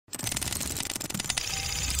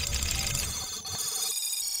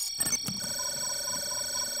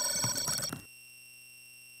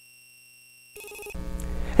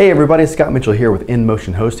Hey everybody, Scott Mitchell here with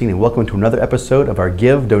InMotion Hosting, and welcome to another episode of our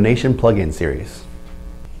Give Donation plugin series.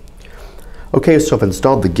 Okay, so I've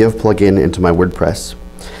installed the Give plugin into my WordPress,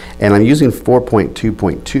 and I'm using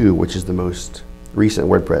 4.2.2, which is the most recent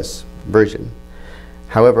WordPress version.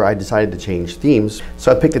 However, I decided to change themes,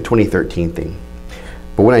 so I picked the 2013 theme.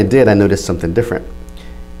 But when I did, I noticed something different.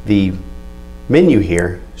 The menu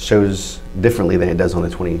here shows differently than it does on the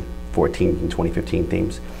 2014 and 2015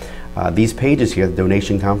 themes. These pages here,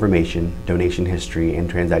 donation confirmation, donation history, and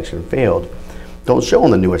transaction failed, don't show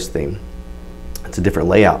on the newest theme. It's a different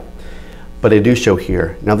layout, but they do show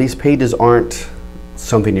here. Now these pages aren't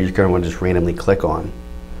something you're going to want to just randomly click on.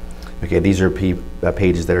 Okay, these are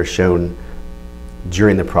pages that are shown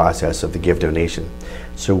during the process of the Give donation.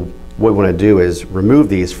 So what we want to do is remove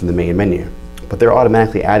these from the main menu, but they're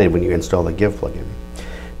automatically added when you install the Give plugin.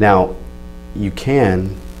 Now you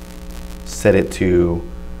can set it to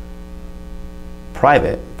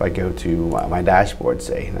private. If I go to my dashboard,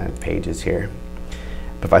 say, and I have pages here,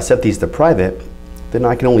 but if I set these to private, then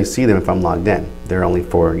I can only see them if I'm logged in. They're only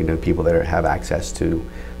for people that have access to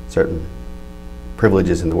certain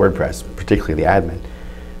privileges in the WordPress, particularly the admin.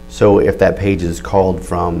 So if that page is called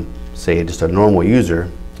from, say, just a normal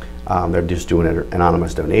user, they're just doing an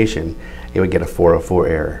anonymous donation, it would get a 404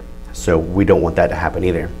 error. So we don't want that to happen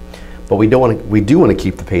either. But we do want to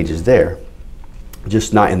keep the pages there,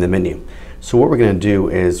 just not in the menu. So what we're going to do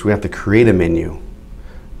is we have to create a menu,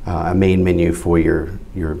 a main menu for your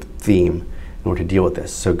theme in order to deal with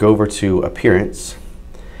this. So go over to Appearance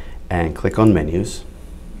and click on Menus.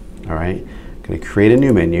 All right, I'm going to create a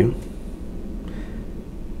new menu.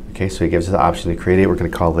 Okay, so it gives us the option to create it. We're going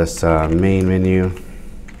to call this Main Menu,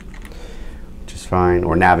 which is fine,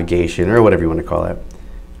 or Navigation, or whatever you want to call it.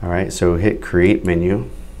 All right, so hit Create Menu.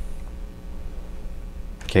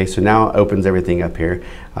 Okay, so now it opens everything up here.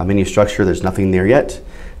 Menu structure, there's nothing there yet.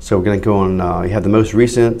 So we're going to go on, you have the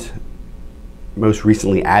most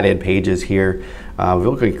recently added pages here.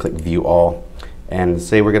 We're going to click View All and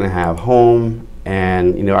say we're going to have Home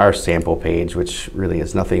and our sample page, which really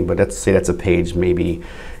is nothing, but let's say that's a page, maybe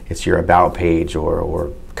it's your About page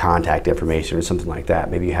or contact information or something like that.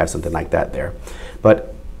 Maybe you have something like that there.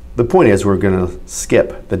 But the point is we're going to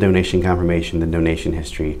skip the donation confirmation, the donation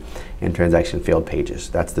history, and transaction failed pages.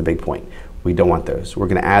 That's the big point. We don't want those. We're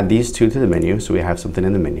going to add these two to the menu so we have something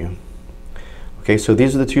in the menu. Okay, so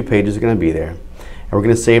these are the two pages that are going to be there. And we're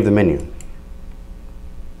going to save the menu.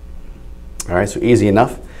 All right, so easy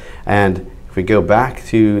enough. And if we go back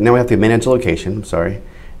to, now we have to manage the location, I'm sorry,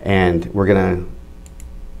 and we're going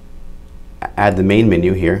to add the main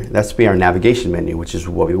menu here. That's to be our navigation menu, which is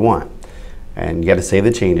what we want. And you got to save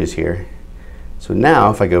the changes here. So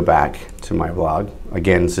now if I go back to my blog,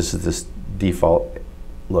 again, this is this default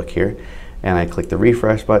look here, and I click the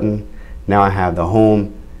refresh button, now I have the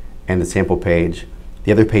home and the sample page.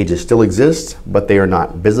 The other pages still exist, but they are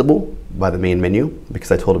not visible by the main menu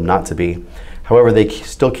because I told them not to be. However, they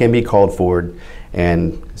still can be called forward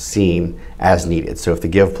and seen as needed. So if the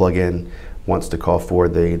Give plugin wants to call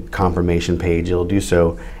forward the confirmation page, it'll do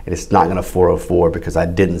so, and it's not going to 404 because I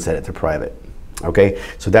didn't set it to private. Okay,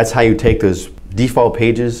 so that's how you take those default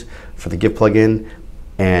pages for the Give plugin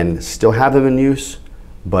and still have them in use,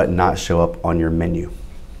 but not show up on your menu.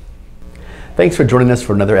 Thanks for joining us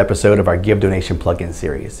for another episode of our Give Donation plugin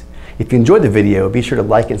series. If you enjoyed the video, be sure to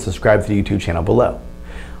like and subscribe to the YouTube channel below.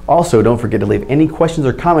 Also, don't forget to leave any questions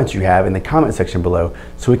or comments you have in the comment section below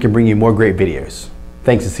so we can bring you more great videos.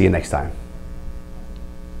 Thanks, and see you next time.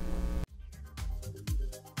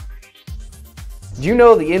 Do you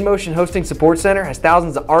know the InMotion Hosting Support Center has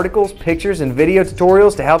thousands of articles, pictures, and video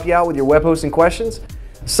tutorials to help you out with your web hosting questions?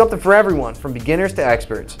 Something for everyone, from beginners to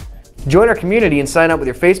experts. Join our community and sign up with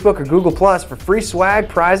your Facebook or Google Plus for free swag,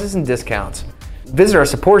 prizes, and discounts. Visit our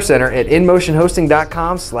support center at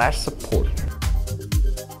inmotionhosting.com/support.